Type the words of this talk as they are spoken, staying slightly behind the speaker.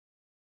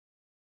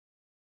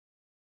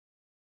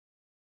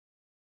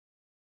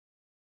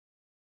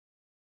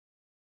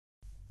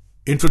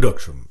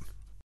Introduction.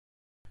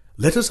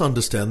 Let us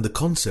understand the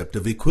concept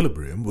of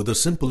equilibrium with a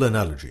simple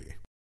analogy.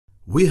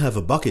 We have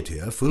a bucket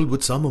here filled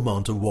with some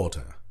amount of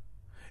water.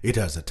 It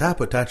has a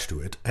tap attached to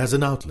it as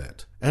an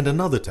outlet, and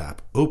another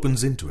tap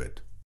opens into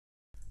it.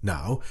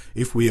 Now,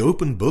 if we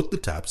open both the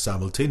taps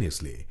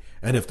simultaneously,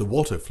 and if the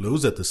water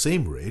flows at the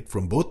same rate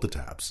from both the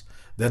taps,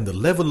 then the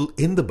level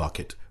in the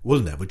bucket will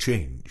never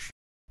change.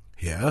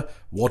 Here,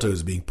 water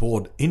is being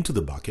poured into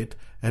the bucket,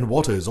 and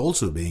water is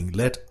also being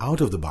let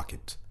out of the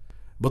bucket.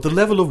 But the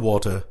level of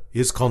water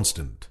is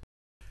constant.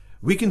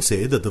 We can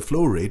say that the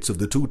flow rates of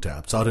the two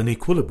taps are in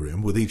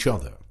equilibrium with each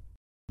other.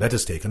 Let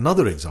us take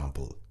another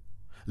example.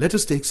 Let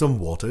us take some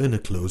water in a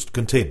closed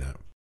container.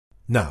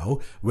 Now,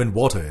 when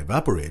water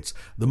evaporates,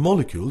 the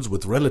molecules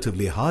with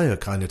relatively higher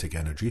kinetic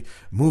energy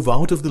move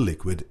out of the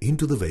liquid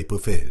into the vapor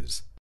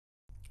phase.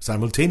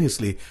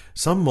 Simultaneously,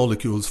 some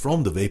molecules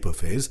from the vapor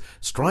phase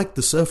strike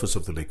the surface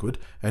of the liquid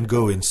and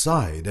go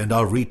inside and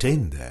are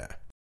retained there.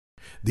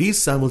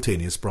 These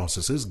simultaneous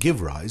processes give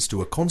rise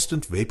to a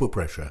constant vapor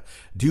pressure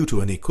due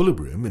to an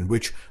equilibrium in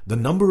which the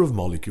number of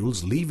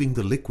molecules leaving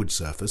the liquid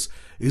surface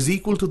is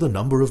equal to the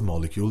number of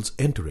molecules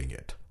entering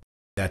it.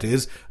 That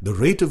is, the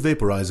rate of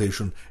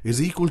vaporization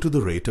is equal to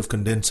the rate of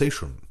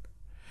condensation.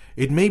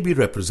 It may be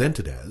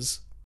represented as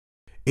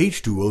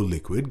H2O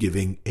liquid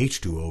giving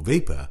H2O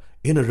vapor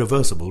in a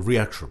reversible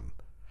reaction.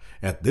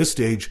 At this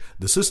stage,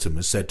 the system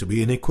is said to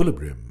be in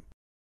equilibrium.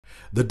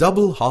 The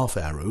double half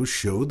arrows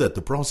show that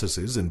the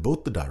processes in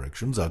both the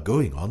directions are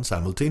going on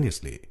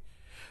simultaneously.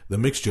 The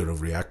mixture of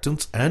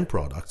reactants and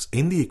products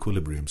in the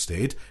equilibrium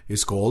state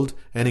is called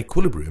an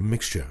equilibrium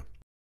mixture.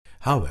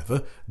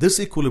 However, this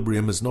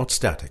equilibrium is not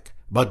static,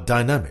 but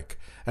dynamic,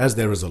 as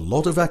there is a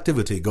lot of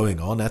activity going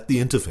on at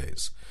the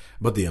interface,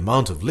 but the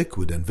amount of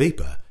liquid and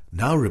vapor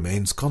now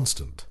remains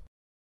constant.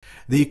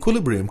 The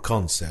equilibrium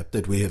concept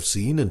that we have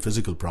seen in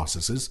physical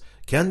processes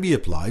can be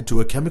applied to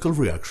a chemical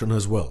reaction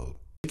as well.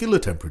 At a particular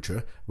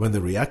temperature, when the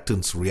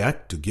reactants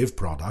react to give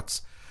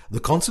products, the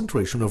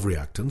concentration of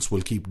reactants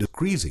will keep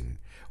decreasing,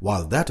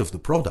 while that of the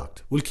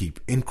product will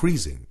keep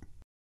increasing.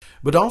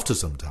 But after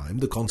some time,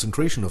 the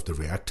concentration of the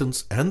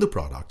reactants and the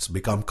products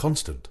become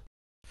constant.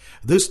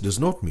 This does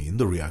not mean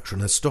the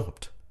reaction has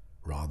stopped.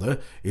 Rather,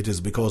 it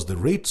is because the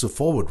rates of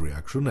forward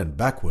reaction and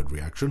backward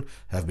reaction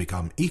have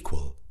become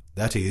equal.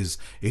 That is,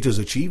 it has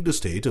achieved a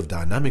state of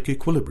dynamic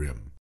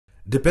equilibrium.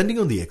 Depending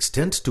on the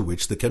extent to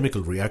which the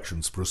chemical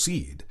reactions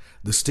proceed,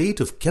 the state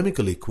of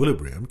chemical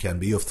equilibrium can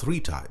be of three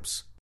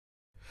types.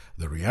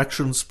 The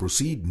reactions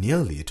proceed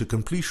nearly to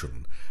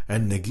completion,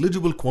 and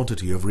negligible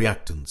quantity of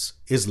reactants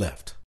is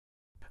left.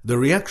 The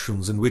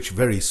reactions in which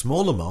very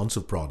small amounts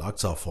of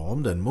products are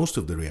formed and most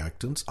of the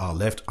reactants are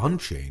left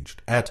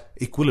unchanged at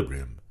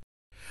equilibrium.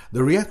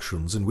 The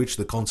reactions in which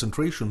the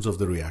concentrations of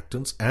the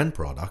reactants and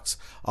products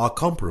are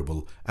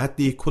comparable at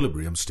the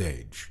equilibrium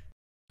stage.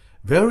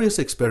 Various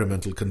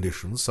experimental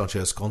conditions such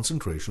as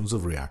concentrations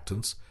of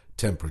reactants,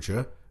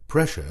 temperature,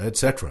 pressure,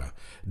 etc.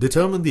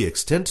 determine the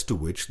extent to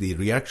which the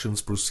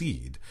reactions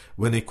proceed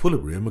when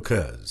equilibrium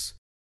occurs.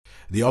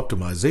 The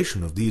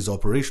optimization of these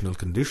operational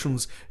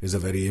conditions is a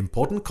very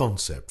important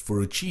concept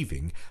for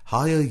achieving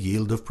higher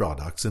yield of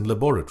products in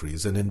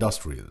laboratories and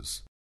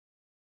industries.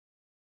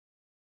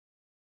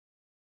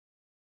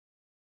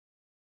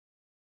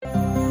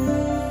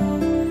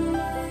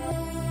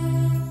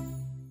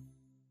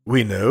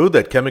 We know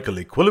that chemical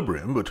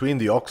equilibrium between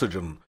the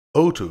oxygen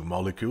O2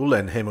 molecule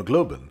and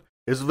hemoglobin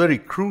is very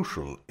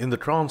crucial in the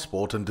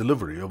transport and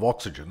delivery of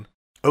oxygen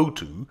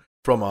O2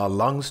 from our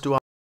lungs to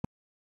our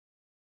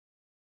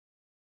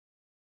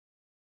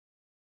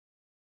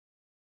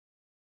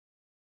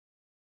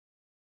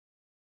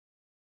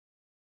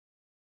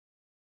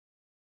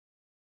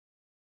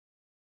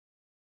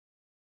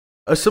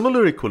A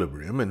similar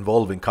equilibrium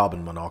involving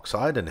carbon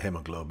monoxide and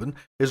hemoglobin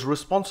is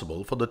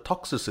responsible for the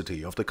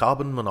toxicity of the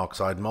carbon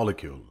monoxide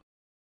molecule.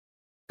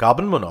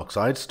 Carbon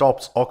monoxide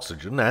stops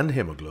oxygen and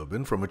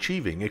hemoglobin from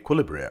achieving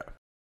equilibria.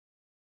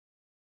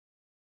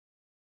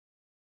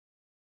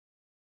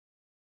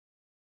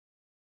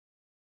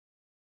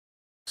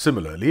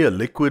 Similarly, a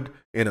liquid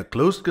in a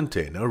closed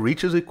container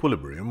reaches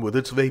equilibrium with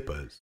its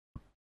vapors.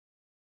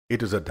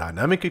 It is a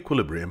dynamic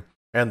equilibrium,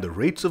 and the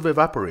rates of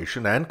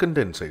evaporation and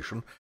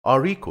condensation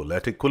are equal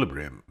at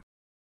equilibrium.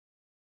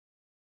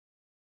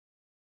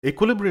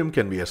 Equilibrium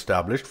can be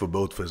established for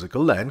both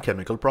physical and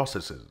chemical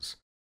processes.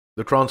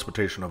 The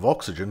transportation of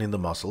oxygen in the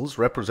muscles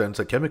represents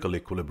a chemical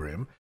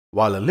equilibrium,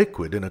 while a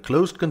liquid in a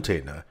closed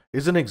container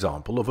is an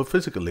example of a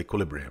physical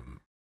equilibrium.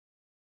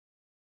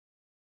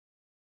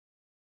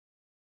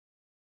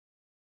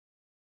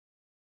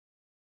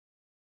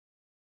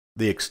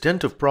 The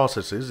extent of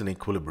processes in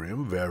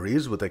equilibrium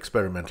varies with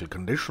experimental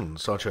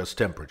conditions such as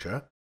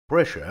temperature,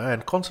 pressure,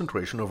 and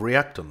concentration of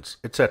reactants,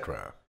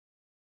 etc.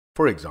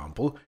 For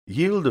example,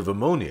 yield of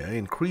ammonia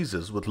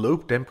increases with low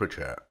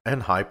temperature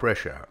and high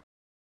pressure.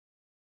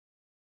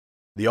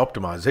 The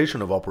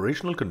optimization of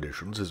operational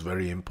conditions is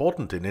very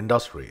important in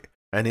industry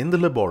and in the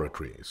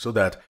laboratory so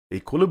that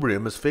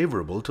equilibrium is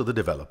favorable to the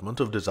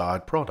development of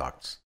desired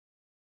products.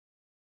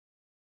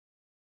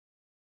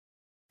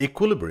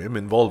 Equilibrium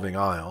involving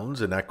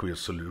ions in aqueous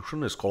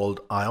solution is called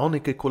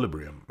ionic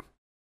equilibrium.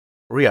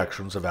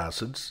 Reactions of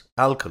acids,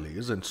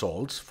 alkalis, and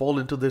salts fall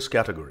into this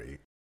category.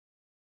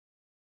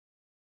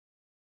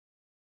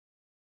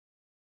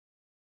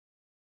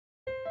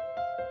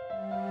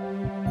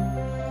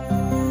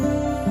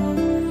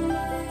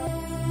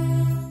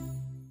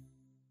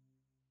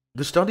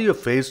 The study of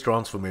phase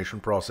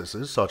transformation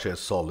processes such as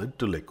solid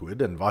to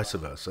liquid and vice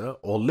versa,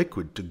 or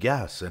liquid to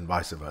gas and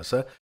vice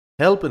versa,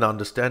 help in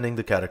understanding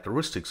the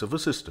characteristics of a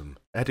system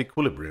at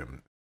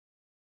equilibrium.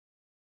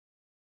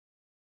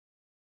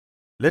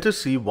 Let us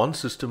see one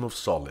system of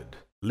solid,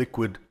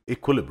 liquid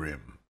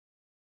equilibrium.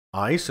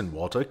 Ice and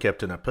water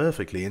kept in a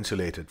perfectly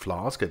insulated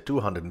flask at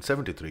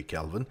 273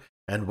 Kelvin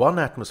and 1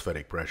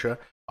 atmospheric pressure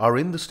are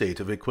in the state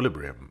of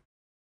equilibrium.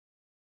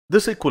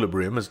 This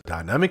equilibrium is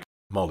dynamic.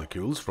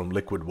 Molecules from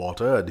liquid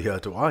water adhere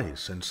to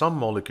ice, and some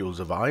molecules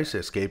of ice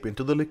escape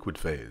into the liquid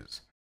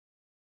phase.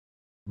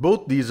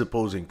 Both these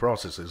opposing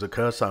processes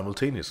occur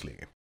simultaneously.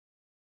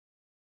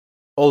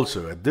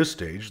 Also, at this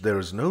stage, there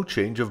is no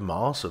change of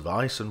mass of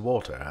ice and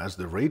water, as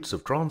the rates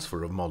of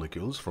transfer of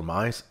molecules from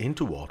ice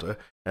into water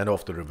and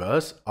of the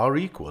reverse are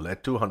equal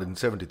at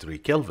 273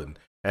 Kelvin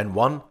and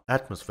 1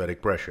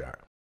 atmospheric pressure.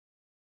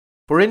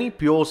 For any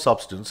pure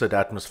substance at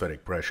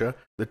atmospheric pressure,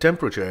 the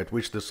temperature at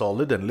which the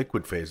solid and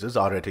liquid phases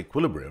are at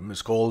equilibrium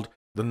is called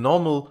the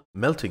normal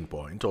melting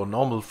point or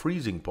normal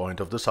freezing point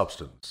of the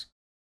substance.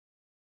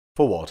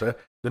 For water,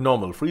 the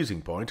normal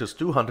freezing point is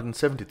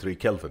 273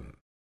 Kelvin.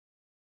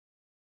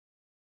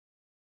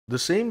 The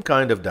same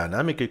kind of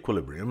dynamic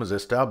equilibrium is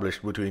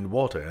established between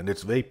water and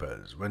its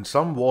vapors when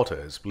some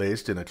water is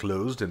placed in a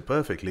closed and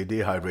perfectly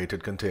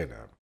dehydrated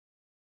container.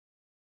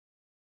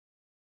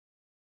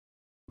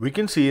 We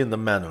can see in the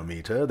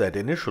manometer that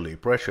initially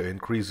pressure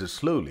increases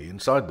slowly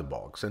inside the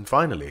box and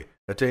finally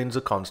attains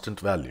a constant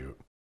value.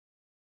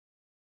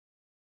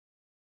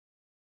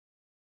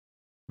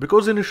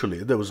 Because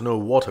initially there was no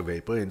water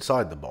vapor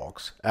inside the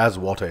box, as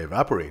water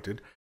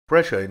evaporated,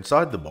 pressure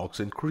inside the box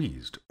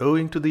increased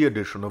owing to the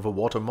addition of a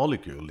water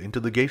molecule into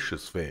the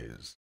gaseous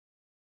phase.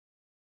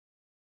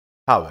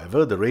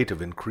 However, the rate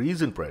of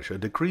increase in pressure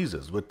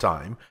decreases with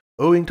time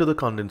owing to the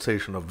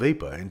condensation of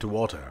vapor into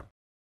water.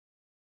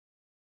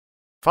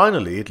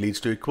 Finally, it leads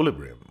to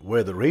equilibrium,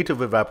 where the rate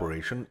of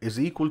evaporation is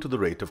equal to the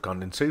rate of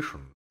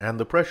condensation, and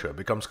the pressure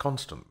becomes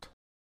constant.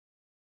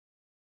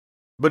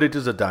 But it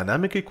is a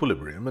dynamic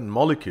equilibrium, and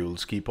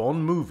molecules keep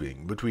on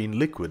moving between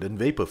liquid and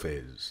vapor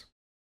phase.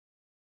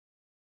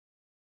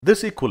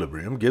 This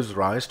equilibrium gives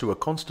rise to a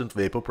constant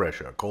vapor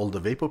pressure called the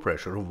vapor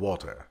pressure of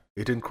water.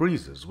 It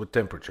increases with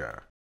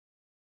temperature.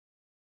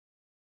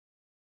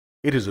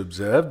 It is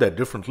observed that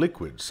different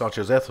liquids such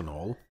as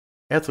ethanol,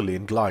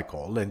 ethylene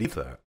glycol, and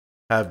ether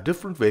have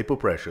different vapor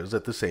pressures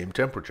at the same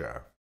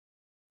temperature.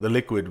 The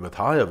liquid with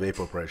higher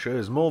vapor pressure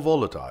is more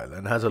volatile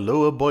and has a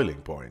lower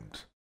boiling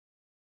point.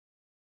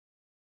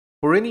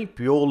 For any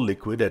pure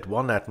liquid at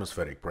 1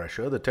 atmospheric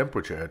pressure, the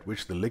temperature at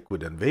which the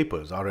liquid and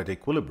vapors are at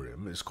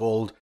equilibrium is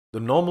called the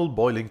normal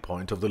boiling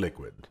point of the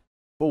liquid.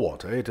 For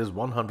water, it is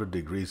 100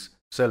 degrees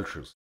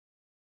Celsius.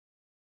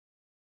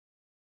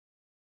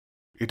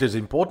 It is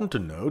important to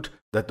note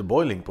that the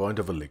boiling point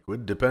of a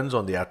liquid depends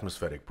on the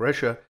atmospheric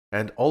pressure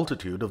and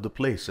altitude of the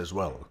place as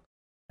well.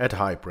 At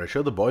high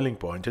pressure, the boiling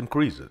point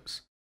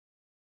increases.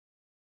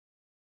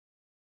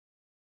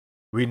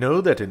 We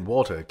know that in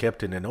water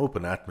kept in an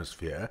open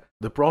atmosphere,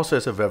 the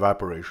process of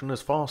evaporation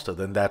is faster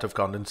than that of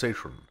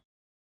condensation.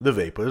 The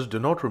vapors do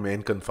not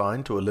remain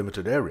confined to a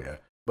limited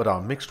area, but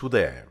are mixed with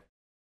air.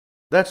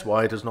 That's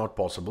why it is not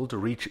possible to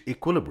reach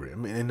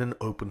equilibrium in an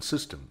open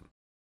system.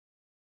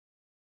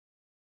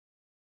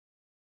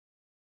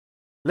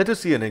 Let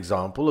us see an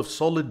example of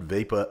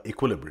solid-vapor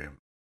equilibrium.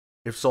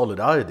 If solid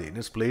iodine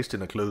is placed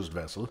in a closed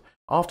vessel,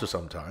 after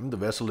some time the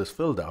vessel is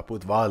filled up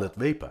with violet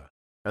vapor,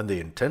 and the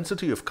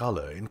intensity of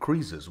color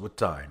increases with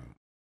time.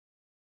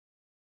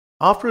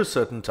 After a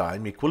certain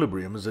time,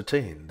 equilibrium is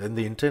attained, and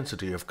the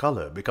intensity of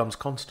color becomes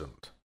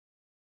constant.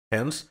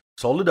 Hence,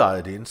 solid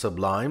iodine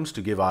sublimes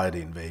to give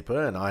iodine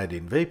vapor, and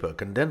iodine vapor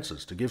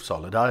condenses to give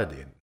solid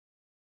iodine.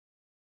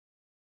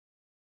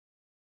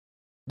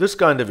 This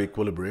kind of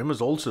equilibrium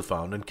is also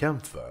found in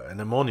camphor and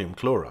ammonium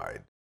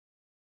chloride.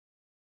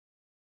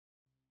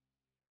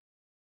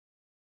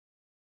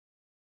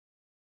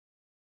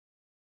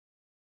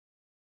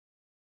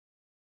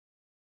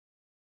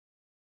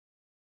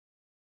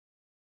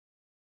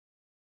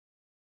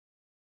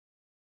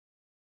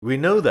 We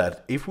know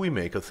that if we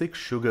make a thick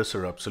sugar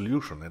syrup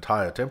solution at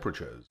higher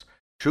temperatures,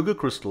 sugar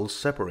crystals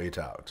separate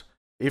out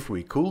if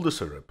we cool the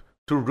syrup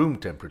to room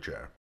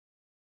temperature.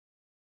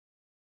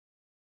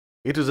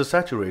 It is a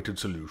saturated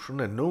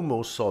solution and no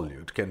more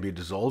solute can be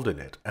dissolved in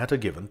it at a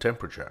given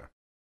temperature.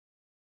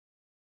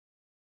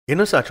 In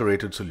a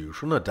saturated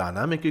solution, a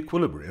dynamic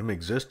equilibrium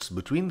exists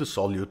between the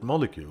solute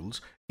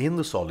molecules in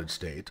the solid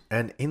state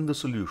and in the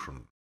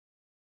solution.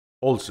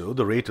 Also,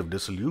 the rate of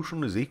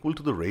dissolution is equal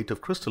to the rate of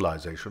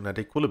crystallization at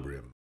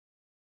equilibrium.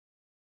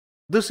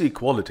 This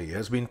equality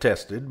has been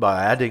tested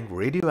by adding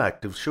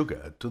radioactive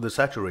sugar to the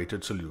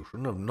saturated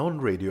solution of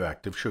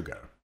non-radioactive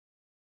sugar.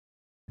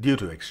 Due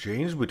to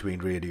exchange between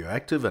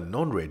radioactive and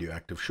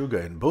non-radioactive sugar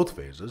in both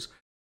phases,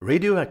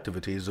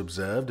 radioactivity is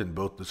observed in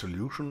both the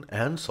solution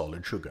and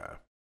solid sugar.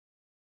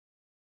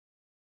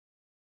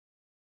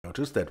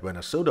 Notice that when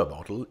a soda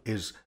bottle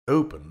is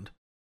opened,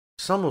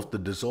 some of the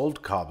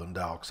dissolved carbon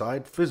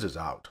dioxide fizzes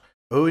out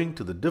owing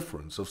to the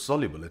difference of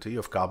solubility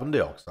of carbon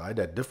dioxide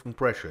at different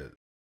pressures.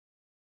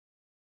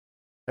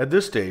 At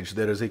this stage,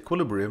 there is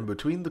equilibrium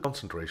between the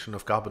concentration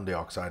of carbon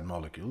dioxide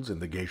molecules in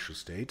the gaseous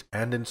state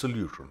and in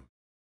solution.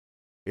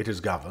 It is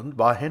governed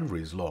by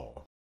Henry's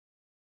law.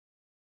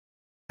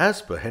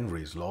 As per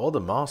Henry's law, the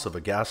mass of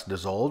a gas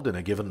dissolved in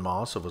a given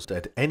mass of a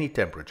state at any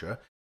temperature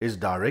is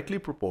directly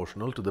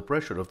proportional to the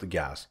pressure of the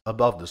gas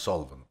above the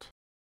solvent.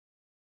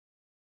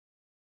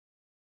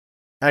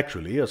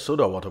 Actually, a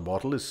soda water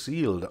bottle is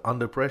sealed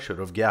under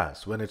pressure of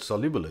gas when its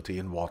solubility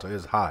in water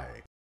is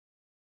high.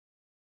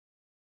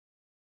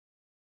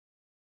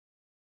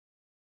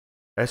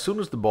 As soon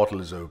as the bottle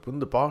is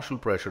opened, the partial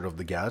pressure of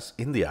the gas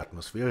in the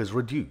atmosphere is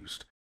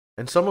reduced,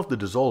 and some of the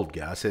dissolved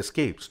gas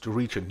escapes to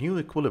reach a new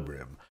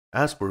equilibrium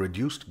as per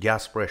reduced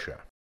gas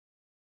pressure.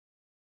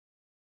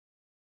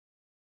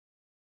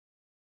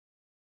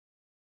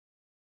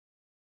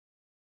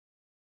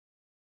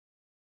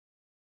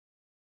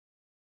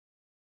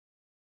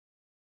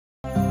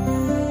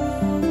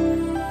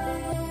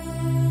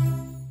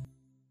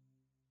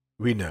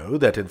 We know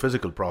that in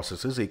physical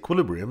processes,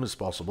 equilibrium is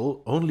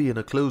possible only in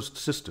a closed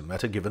system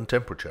at a given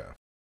temperature.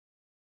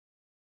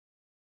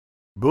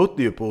 Both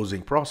the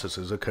opposing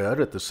processes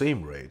occur at the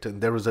same rate,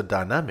 and there is a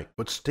dynamic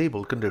but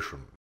stable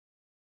condition.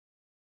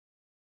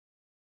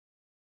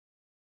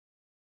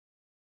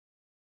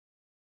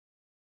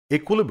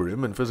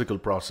 Equilibrium in physical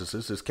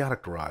processes is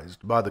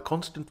characterized by the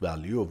constant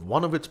value of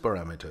one of its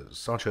parameters,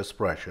 such as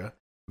pressure,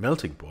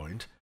 melting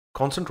point,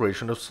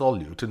 concentration of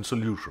solute in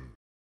solution.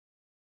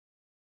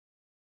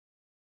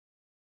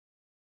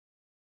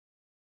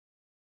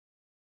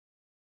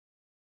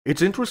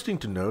 It's interesting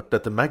to note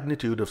that the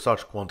magnitude of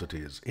such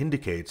quantities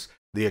indicates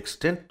the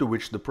extent to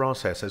which the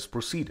process has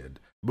proceeded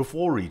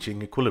before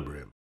reaching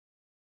equilibrium.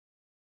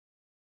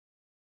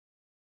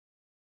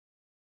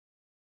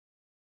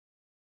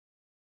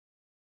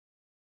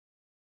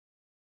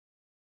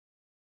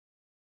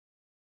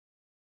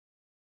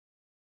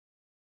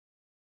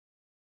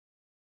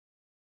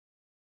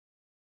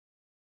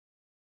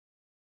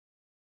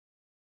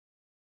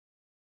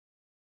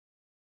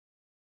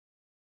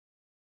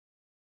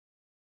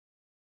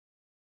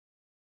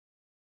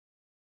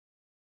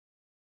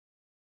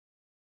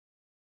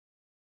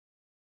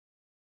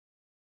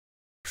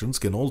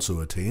 Can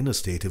also attain a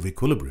state of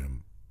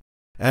equilibrium.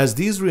 As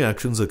these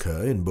reactions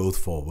occur in both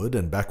forward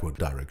and backward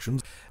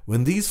directions,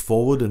 when these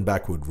forward and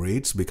backward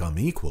rates become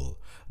equal,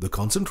 the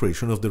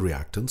concentration of the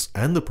reactants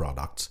and the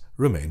products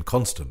remain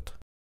constant.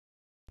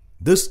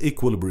 This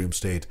equilibrium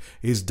state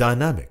is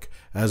dynamic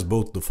as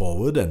both the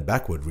forward and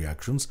backward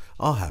reactions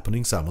are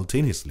happening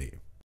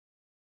simultaneously.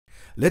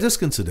 Let us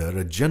consider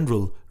a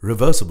general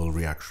reversible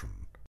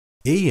reaction.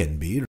 A and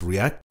B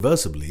react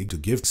reversibly to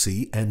give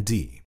C and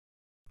D.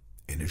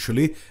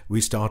 Initially, we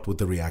start with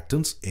the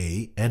reactants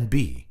A and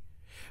B.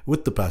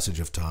 With the passage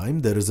of time,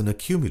 there is an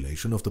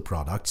accumulation of the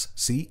products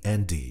C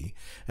and D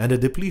and a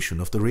depletion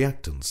of the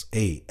reactants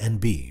A and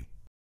B.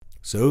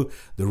 So,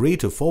 the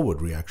rate of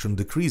forward reaction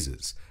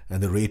decreases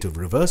and the rate of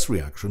reverse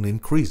reaction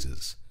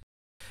increases.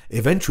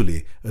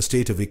 Eventually, a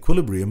state of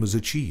equilibrium is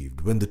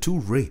achieved when the two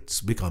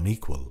rates become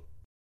equal.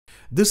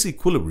 This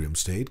equilibrium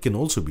state can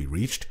also be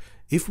reached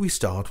if we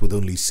start with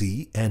only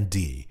C and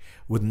D,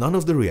 with none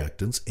of the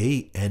reactants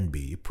A and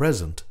B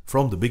present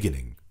from the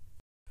beginning.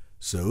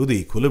 So the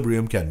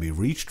equilibrium can be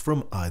reached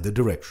from either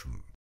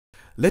direction.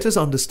 Let us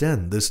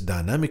understand this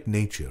dynamic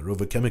nature of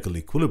a chemical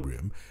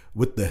equilibrium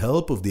with the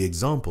help of the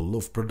example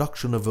of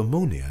production of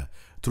ammonia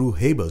through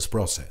Haber's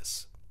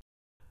process.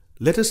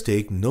 Let us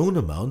take known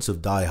amounts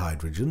of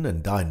dihydrogen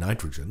and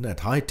dinitrogen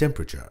at high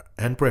temperature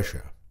and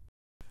pressure.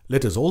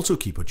 Let us also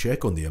keep a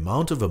check on the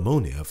amount of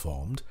ammonia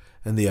formed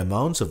and the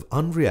amounts of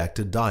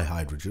unreacted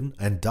dihydrogen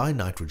and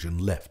dinitrogen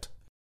left.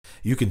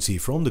 You can see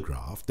from the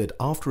graph that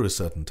after a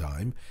certain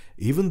time,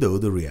 even though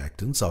the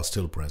reactants are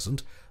still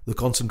present, the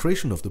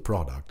concentration of the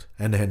product,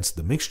 and hence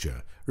the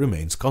mixture,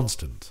 remains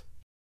constant.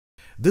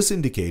 This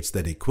indicates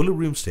that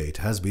equilibrium state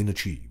has been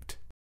achieved.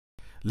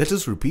 Let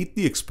us repeat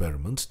the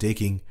experiment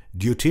taking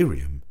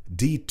deuterium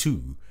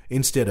D2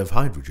 instead of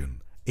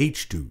hydrogen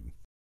H2.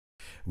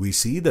 We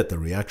see that the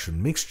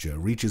reaction mixture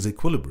reaches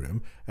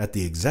equilibrium at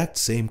the exact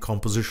same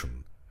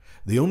composition,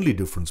 the only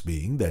difference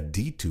being that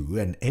D2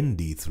 and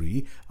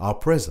ND3 are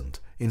present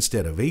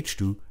instead of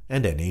H2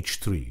 and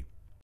NH3.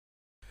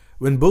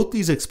 When both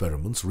these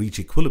experiments reach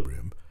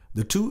equilibrium,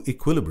 the two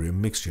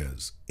equilibrium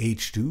mixtures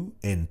H2,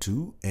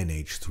 N2,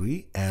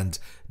 NH3 and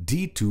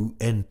D2,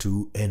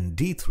 N2,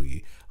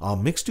 ND3 are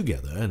mixed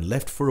together and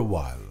left for a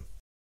while.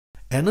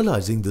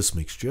 Analyzing this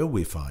mixture,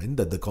 we find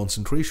that the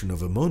concentration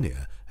of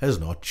ammonia has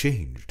not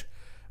changed,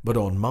 But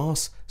on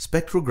mass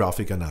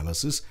spectrographic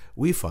analysis,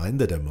 we find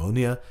that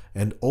ammonia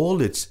and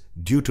all its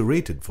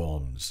deuterated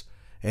forms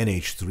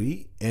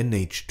NH3,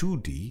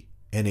 NH2D,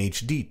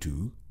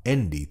 NHD2,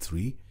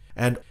 ND3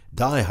 and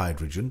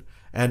dihydrogen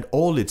and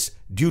all its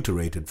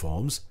deuterated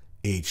forms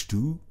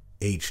H2,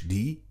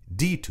 HD,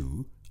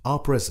 D2 are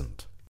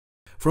present.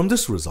 From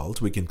this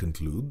result, we can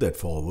conclude that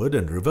forward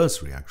and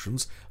reverse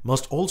reactions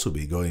must also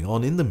be going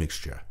on in the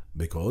mixture,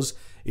 because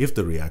if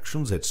the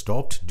reactions had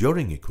stopped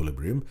during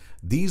equilibrium,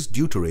 these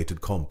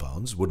deuterated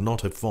compounds would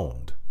not have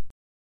formed.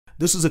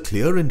 This is a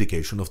clear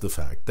indication of the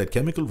fact that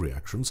chemical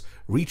reactions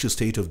reach a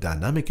state of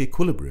dynamic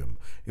equilibrium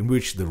in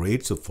which the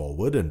rates of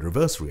forward and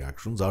reverse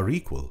reactions are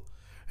equal,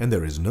 and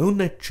there is no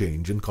net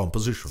change in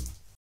composition.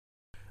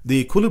 The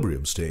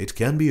equilibrium state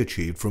can be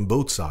achieved from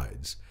both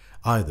sides,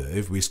 either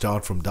if we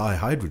start from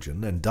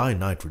dihydrogen and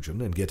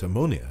dinitrogen and get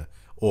ammonia,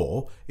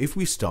 or if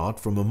we start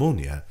from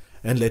ammonia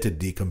and let it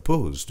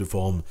decompose to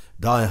form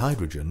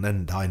dihydrogen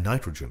and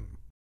dinitrogen.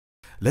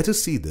 Let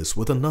us see this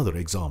with another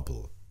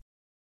example.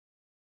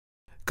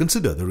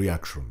 Consider the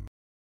reaction.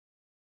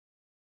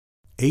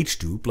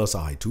 H2 plus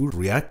I2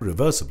 react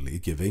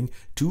reversibly, giving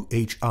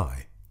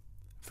 2HI.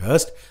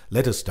 First,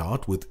 let us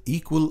start with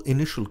equal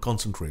initial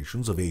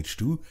concentrations of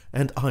H2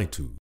 and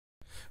I2.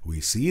 We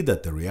see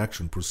that the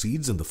reaction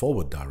proceeds in the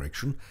forward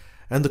direction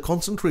and the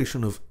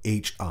concentration of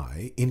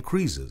HI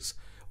increases,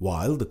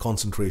 while the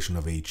concentration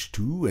of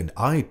H2 and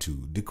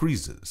I2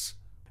 decreases,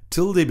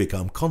 till they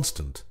become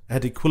constant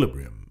at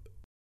equilibrium.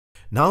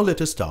 Now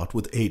let us start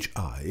with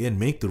HI and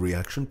make the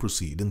reaction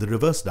proceed in the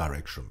reverse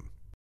direction.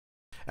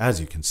 As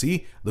you can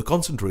see, the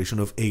concentration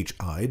of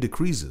HI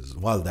decreases,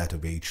 while that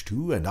of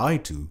H2 and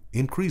I2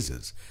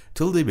 increases,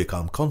 till they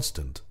become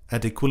constant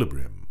at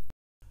equilibrium.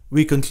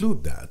 We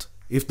conclude that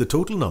if the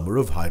total number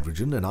of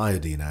hydrogen and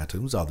iodine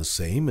atoms are the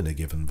same in a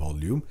given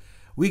volume,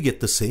 we get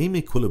the same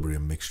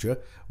equilibrium mixture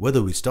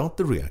whether we start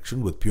the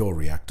reaction with pure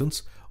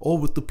reactants or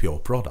with the pure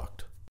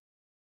product.